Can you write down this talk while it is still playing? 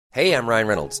Hey, I'm Ryan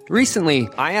Reynolds. Recently,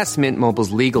 I asked Mint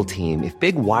Mobile's legal team if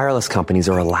big wireless companies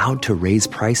are allowed to raise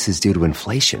prices due to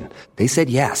inflation. They said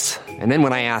yes. And then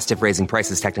when I asked if raising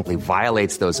prices technically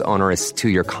violates those onerous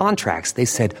two-year contracts, they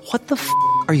said, "What the f***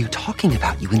 are you talking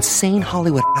about, you insane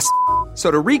Hollywood ass?" So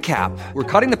to recap, we're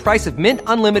cutting the price of Mint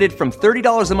Unlimited from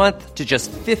 $30 a month to just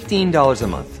 $15 a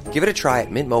month. Give it a try at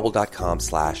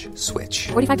mintmobile.com/switch.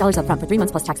 $45 up front for 3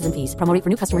 months plus taxes and fees. Promo rate for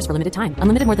new customers for limited time.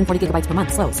 Unlimited more than 40 gigabytes per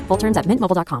month. Slows full terms at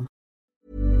mintmobile.com.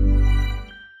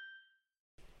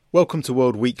 Welcome to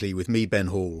World Weekly with me, Ben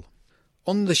Hall.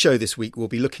 On the show this week, we'll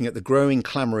be looking at the growing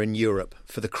clamour in Europe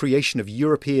for the creation of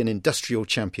European industrial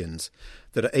champions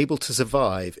that are able to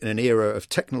survive in an era of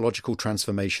technological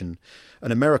transformation,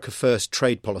 an America-first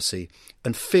trade policy,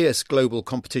 and fierce global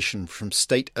competition from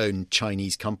state-owned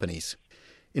Chinese companies.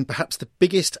 In perhaps the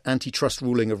biggest antitrust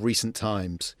ruling of recent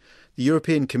times, the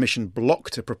European Commission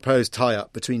blocked a proposed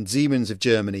tie-up between Siemens of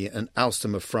Germany and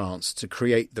Alstom of France to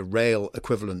create the rail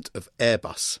equivalent of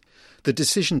Airbus. The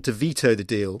decision to veto the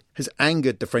deal has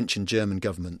angered the French and German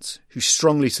governments, who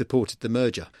strongly supported the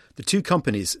merger. The two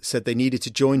companies said they needed to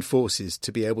join forces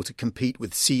to be able to compete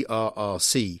with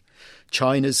CRRC,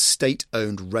 China's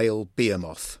state-owned rail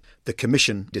behemoth. The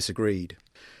Commission disagreed.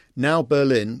 Now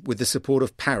Berlin, with the support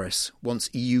of Paris,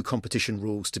 wants EU competition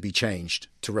rules to be changed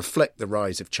to reflect the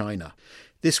rise of China.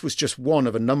 This was just one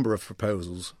of a number of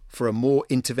proposals for a more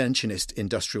interventionist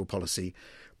industrial policy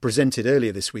presented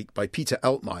earlier this week by Peter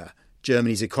Altmaier,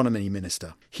 Germany's economy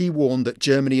minister. He warned that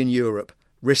Germany and Europe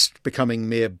risked becoming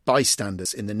mere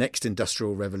bystanders in the next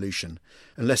industrial revolution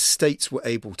unless states were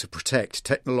able to protect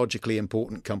technologically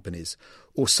important companies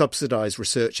or subsidise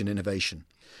research and innovation.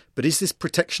 But is this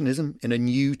protectionism in a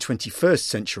new 21st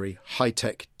century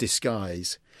high-tech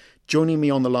disguise? Joining me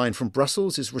on the line from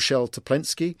Brussels is Rochelle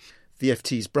Toplensky, the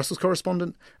FT's Brussels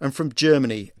correspondent, and from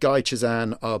Germany, Guy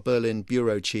Chazan, our Berlin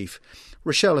bureau chief.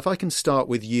 Rochelle, if I can start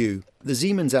with you. The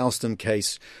Siemens-Alstom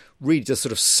case really does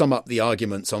sort of sum up the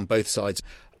arguments on both sides.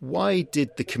 Why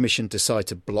did the Commission decide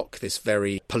to block this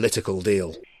very political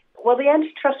deal? Well, the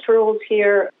antitrust rules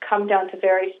here come down to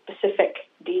very specific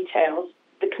details.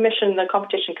 The Commission, the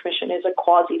Competition Commission, is a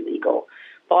quasi-legal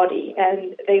body,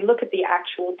 and they look at the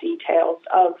actual details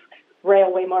of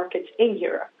railway markets in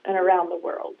Europe and around the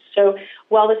world. So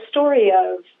while the story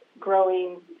of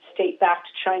growing state-backed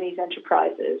Chinese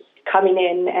enterprises coming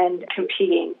in and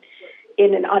competing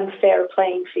in an unfair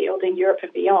playing field in Europe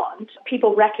and beyond,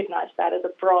 people recognize that as a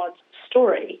broad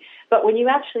story. But when you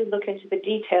actually look into the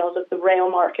details of the rail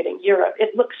market in Europe,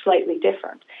 it looks slightly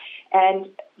different.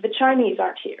 And the Chinese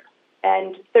aren't here.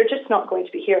 And they're just not going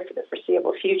to be here for the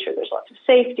foreseeable future. There's lots of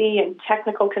safety and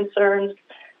technical concerns.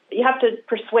 You have to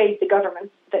persuade the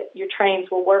government that your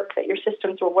trains will work, that your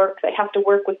systems will work. They have to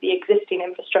work with the existing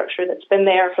infrastructure that's been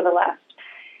there for the last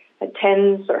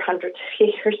tens or hundreds of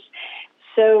years.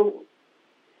 So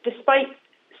despite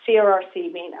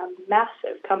CRRC being a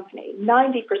massive company,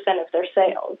 90% of their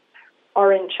sales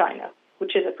are in China,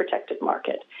 which is a protected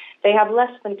market. They have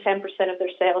less than 10% of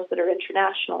their sales that are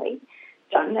internationally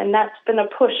done, and that's been a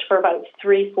push for about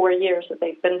 3-4 years that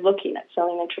they've been looking at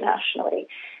selling internationally,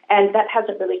 and that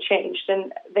hasn't really changed,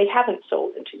 and they haven't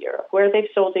sold into Europe. Where they've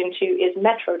sold into is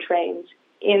metro trains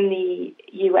in the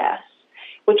US,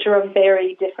 which are a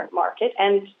very different market,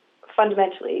 and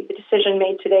fundamentally the decision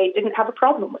made today didn't have a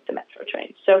problem with the metro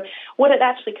trains. So what it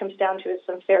actually comes down to is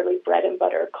some fairly bread and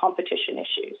butter competition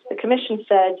issues. The Commission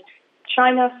said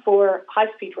China for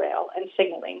high-speed rail and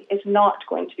signaling is not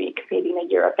going to be competing in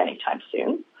Europe anytime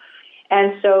soon.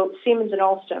 And so Siemens and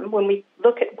Alstom, when we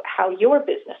look at how your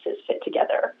businesses fit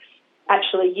together,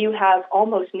 actually you have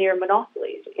almost near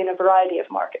monopolies in a variety of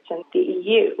markets in the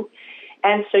EU.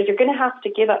 And so you're going to have to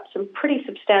give up some pretty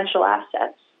substantial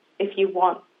assets if you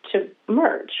want to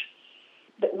merge.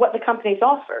 What the companies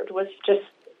offered was just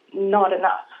not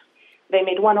enough. They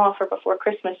made one offer before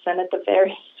Christmas, and at the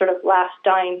very sort of last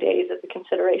dying days of the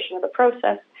consideration of the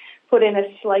process, put in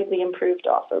a slightly improved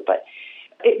offer. But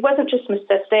it wasn't just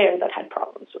Messtair that had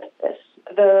problems with this.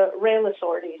 The rail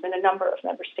authorities in a number of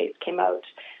member states came out.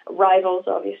 Rivals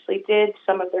obviously did,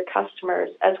 some of their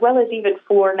customers, as well as even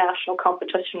 4 national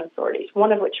competition authorities,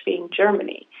 one of which being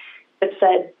Germany, that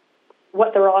said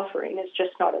what they're offering is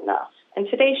just not enough. And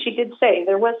today she did say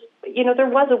there was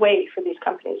a way for these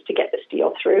companies to get this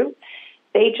deal through.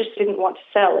 They just didn't want to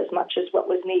sell as much as what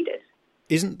was needed.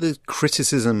 Isn't the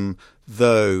criticism,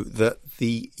 though, that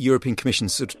the European Commission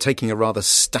is sort of taking a rather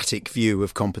static view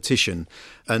of competition,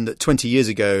 and that 20 years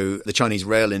ago the Chinese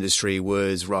rail industry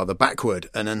was rather backward,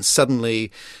 and then suddenly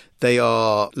they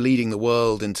are leading the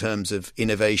world in terms of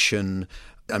innovation,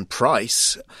 and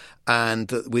price, and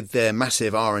that with their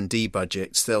massive R&D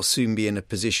budgets, they'll soon be in a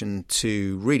position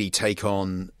to really take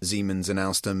on Siemens and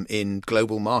Alstom in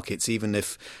global markets, even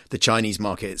if the Chinese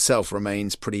market itself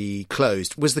remains pretty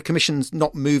closed. Was the Commission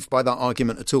not moved by that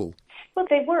argument at all? Well,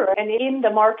 they were. And in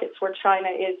the markets where China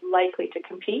is likely to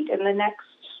compete in the next,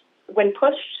 when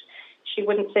pushed, she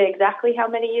wouldn't say exactly how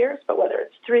many years, but whether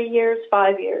it's 3 years,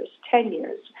 5 years, 10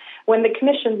 years. When the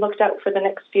Commission looked out for the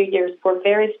next few years for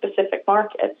very specific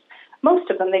markets,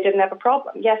 most of them, they didn't have a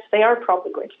problem. Yes, they are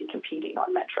probably going to be competing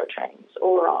on metro trains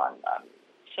or on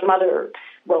some other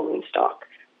rolling stock.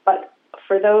 But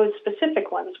for those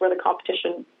specific ones where the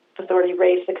Competition Authority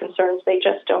raised the concerns, they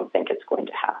just don't think it's going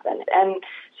to happen. And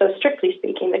so strictly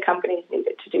speaking, the companies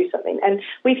needed to do something. And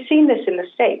we've seen this in the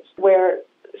States where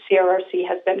CRRC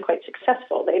has been quite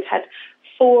successful. They've had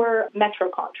 4 metro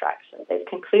contracts that they've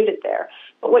concluded there.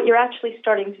 But what you're actually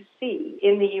starting to see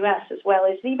in the U.S. as well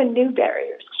is even new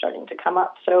barriers starting to come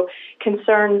up. So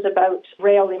concerns about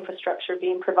rail infrastructure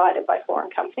being provided by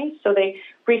foreign companies. So they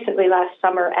recently, last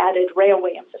summer, added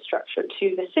railway infrastructure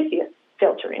to the CFIUS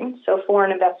filtering. So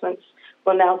foreign investments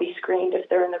will now be screened if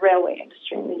they're in the railway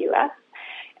industry in the U.S.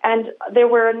 And there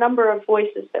were a number of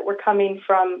voices that were coming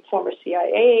from former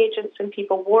CIA agents and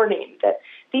people warning that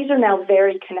these are now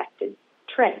very connected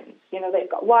trains. You know, they've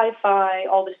got Wi-Fi,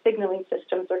 all the signaling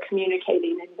systems are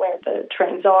communicating in where the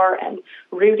trains are and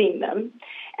routing them.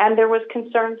 And there was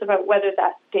concerns about whether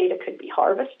that data could be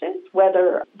harvested,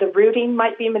 whether the routing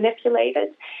might be manipulated,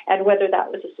 and whether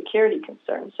that was a security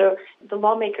concern. So the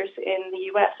lawmakers in the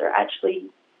U.S. are actually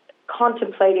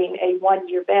contemplating a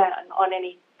 1-year ban on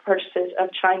any purchases of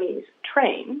Chinese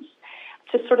trains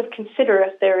to sort of consider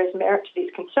if there is merit to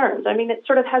these concerns. I mean, it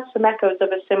sort of has some echoes of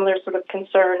a similar sort of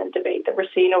concern and debate that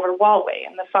we're seeing over Huawei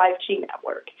and the 5G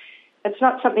network. It's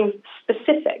not something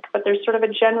specific, but there's sort of a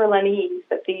general unease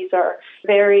that these are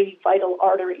very vital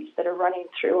arteries that are running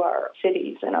through our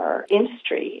cities and our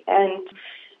industry, and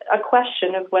a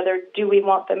question of whether do we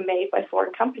want them made by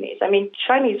foreign companies. I mean,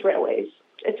 Chinese railways,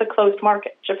 it's a closed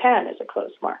market. Japan is a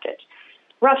closed market.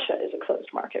 Russia is a closed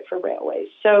market for railways.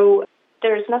 So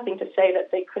there's nothing to say that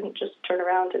they couldn't just turn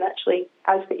around and actually,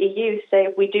 as the EU, say,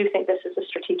 we do think this is a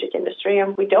strategic industry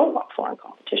and we don't want foreign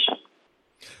competition.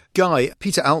 Guy,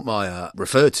 Peter Altmaier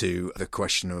referred to the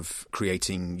question of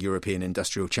creating European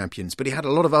industrial champions, but he had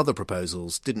a lot of other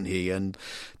proposals, didn't he? And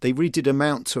they really did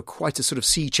amount to quite a sort of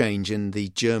sea change in the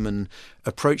German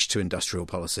approach to industrial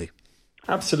policy.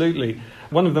 Absolutely.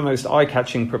 One of the most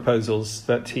eye-catching proposals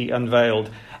that he unveiled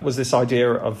was this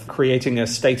idea of creating a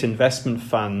state investment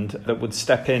fund that would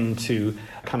step in to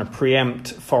kind of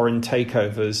preempt foreign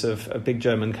takeovers of big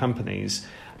German companies.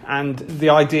 And the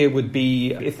idea would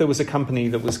be if there was a company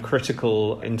that was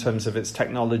critical in terms of its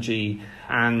technology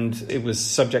and it was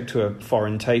subject to a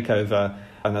foreign takeover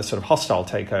and a sort of hostile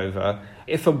takeover,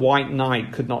 if a white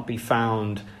knight could not be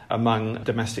found among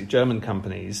domestic German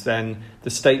companies, then the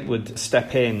state would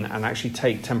step in and actually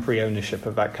take temporary ownership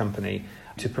of that company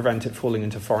to prevent it falling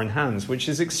into foreign hands, which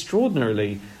is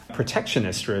extraordinarily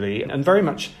protectionist, really, and very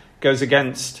much goes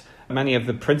against many of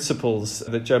the principles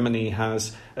that Germany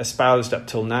has espoused up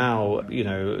till now, you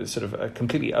know, sort of a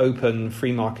completely open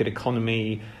free market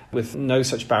economy with no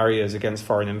such barriers against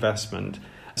foreign investment.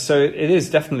 So it is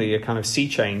definitely a kind of sea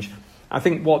change. I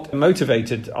think what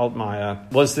motivated Altmaier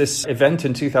was this event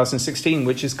in 2016,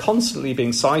 which is constantly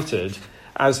being cited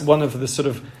as one of the sort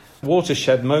of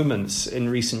watershed moments in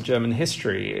recent German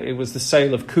history. It was the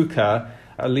sale of KUKA,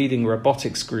 a leading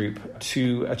robotics group,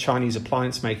 to a Chinese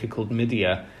appliance maker called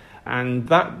Midea. And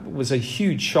that was a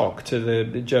huge shock to the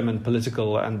German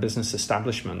political and business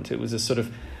establishment. It was a sort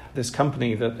of this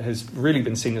company that has really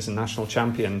been seen as a national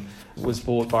champion was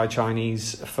bought by a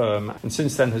Chinese firm and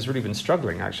since then has really been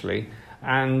struggling, actually.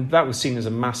 And that was seen as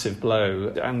a massive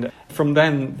blow. And from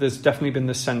then, there's definitely been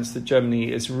the sense that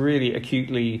Germany is really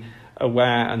acutely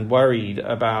aware and worried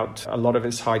about a lot of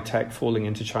its high tech falling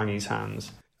into Chinese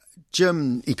hands.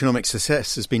 German economic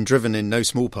success has been driven in no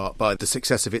small part by the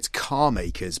success of its car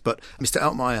makers, but Mr.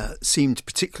 Altmaier seemed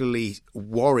particularly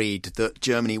worried that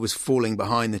Germany was falling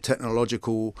behind the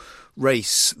technological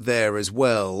race there as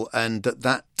well, and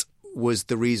that was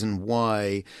the reason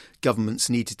why governments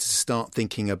needed to start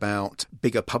thinking about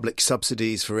bigger public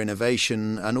subsidies for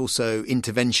innovation and also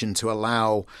intervention to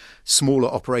allow smaller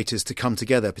operators to come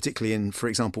together, particularly in, for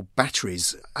example,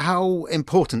 batteries. How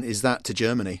important is that to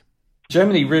Germany?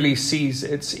 Germany really sees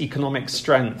its economic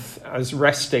strength as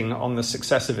resting on the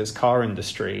success of its car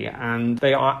industry, and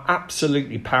they are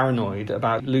absolutely paranoid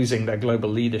about losing their global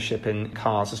leadership in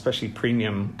cars, especially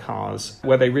premium cars,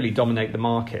 where they really dominate the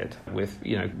market with,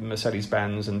 you know,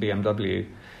 Mercedes-Benz and BMW.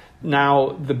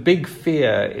 Now, the big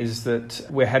fear is that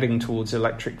we're heading towards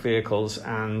electric vehicles,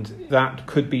 and that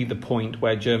could be the point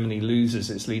where Germany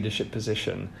loses its leadership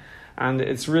position. And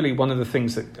it's really one of the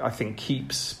things that I think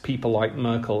keeps people like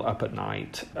Merkel up at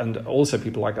night, and also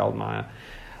people like Altmaier.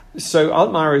 So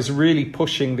Altmaier is really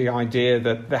pushing the idea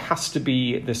that there has to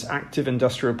be this active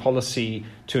industrial policy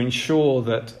to ensure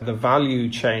that the value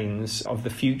chains of the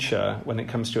future when it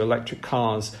comes to electric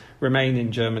cars remain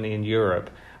in Germany and Europe.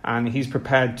 And he's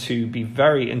prepared to be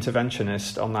very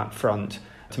interventionist on that front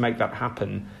to make that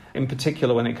happen, in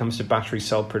particular when it comes to battery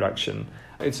cell production.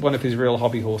 It's one of his real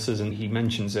hobby horses, and he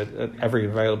mentions it at every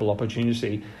available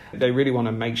opportunity. They really want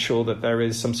to make sure that there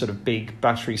is some sort of big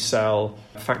battery cell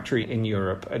factory in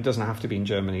Europe. It doesn't have to be in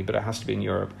Germany, but it has to be in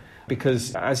Europe.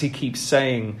 Because, as he keeps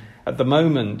saying, at the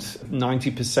moment,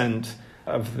 90%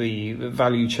 of the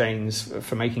value chains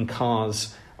for making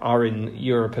cars are in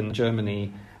Europe and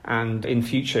Germany. And in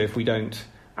future, if we don't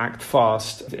act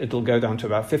fast, it'll go down to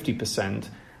about 50%.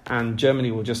 And Germany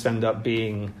will just end up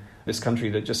being this country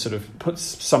that just sort of puts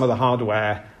some of the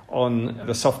hardware on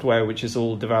the software, which is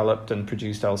all developed and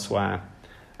produced elsewhere,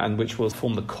 and which will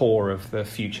form the core of the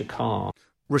future car.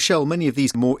 Rochelle, many of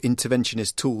these more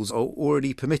interventionist tools are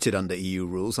already permitted under EU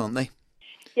rules, aren't they?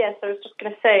 Yes, I was just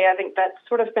going to say, I think that's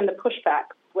sort of been the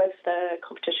pushback with the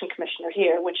competition commissioner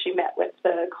here when she met with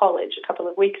the college a couple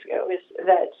of weeks ago, is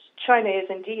that China is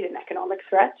indeed an economic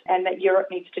threat and that Europe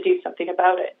needs to do something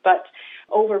about it. But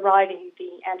overriding the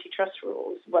antitrust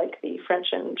rules, like the French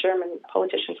and German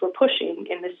politicians were pushing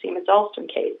in the Siemens-Alstom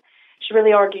case, she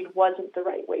really argued wasn't the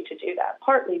right way to do that,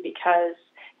 partly because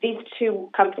these two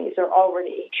companies are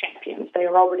already champions. They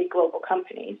are already global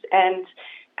companies. And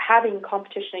having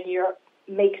competition in Europe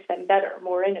makes them better,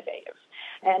 more innovative.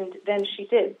 And then she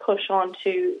did push on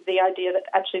to the idea that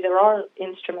actually there are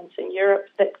instruments in Europe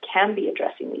that can be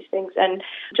addressing these things. And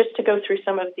just to go through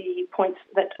some of the points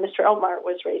that Mr. Altmaier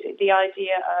was raising, the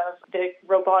idea of the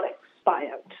robotics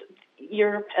buyout.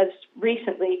 Europe has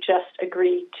recently just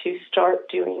agreed to start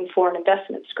doing foreign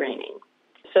investment screening.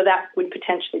 So that would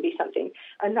potentially be something.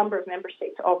 A number of member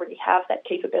states already have that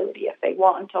capability if they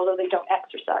want, although they don't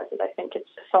exercise it. I think it's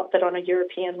thought that on a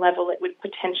European level it would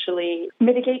potentially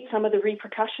mitigate some of the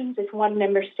repercussions. If one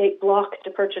member state blocked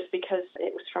a purchase because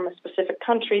it was from a specific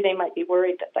country, they might be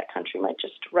worried that that country might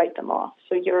just write them off.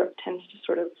 So Europe tends to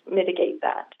sort of mitigate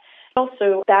that.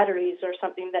 Also, batteries are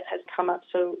something that has come up.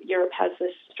 So Europe has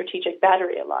this strategic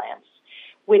battery alliance,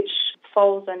 which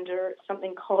falls under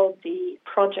something called the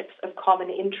Projects of Common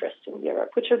Interest in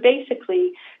Europe, which are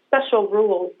basically special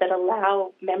rules that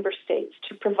allow member states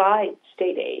to provide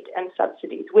state aid and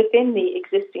subsidies within the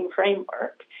existing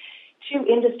framework to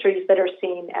industries that are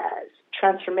seen as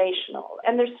transformational.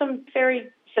 And there's some very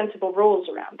sensible rules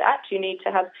around that. You need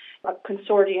to have a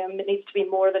consortium. It needs to be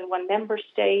more than one member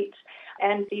state.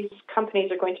 And these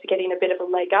companies are going to be getting a bit of a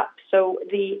leg up. So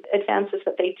the advances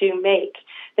that they do make,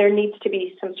 there needs to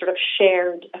be some sort of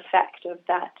shared effect of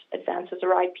that advances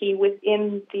or IP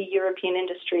within the European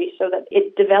industry so that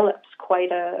it develops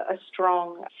quite a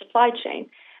strong supply chain.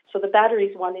 So the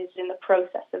batteries one is in the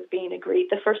process of being agreed.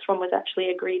 The first one was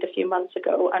actually agreed a few months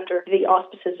ago under the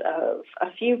auspices of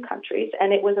a few countries,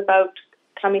 and it was about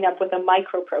coming up with a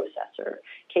microprocessor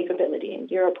capability in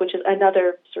Europe, which is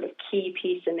another sort of key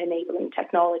piece in enabling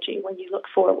technology when you look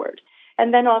forward.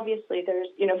 And then obviously there's,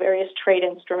 various trade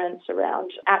instruments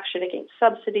around action against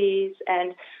subsidies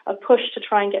and a push to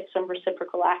try and get some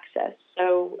reciprocal access.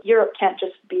 So Europe can't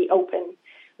just be open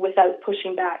without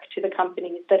pushing back to the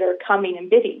companies that are coming and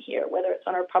bidding here, whether it's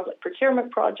on our public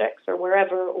procurement projects or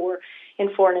wherever, or in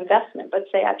foreign investment, but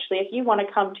say, actually, if you want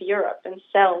to come to Europe and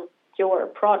sell your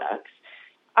products,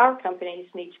 our companies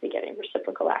need to be getting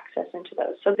reciprocal access into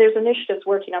those. So there's initiatives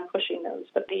working on pushing those,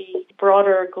 but the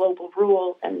broader global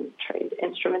rules and trade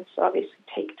instruments obviously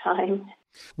take time.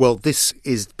 Well, this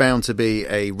is bound to be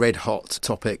a red-hot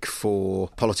topic for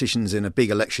politicians in a big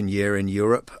election year in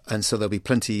Europe, and so there'll be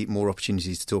plenty more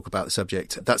opportunities to talk about the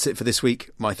subject. That's it for this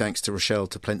week. My thanks to Rochelle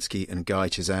Toplensky and Guy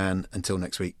Chazan. Until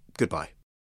next week, goodbye.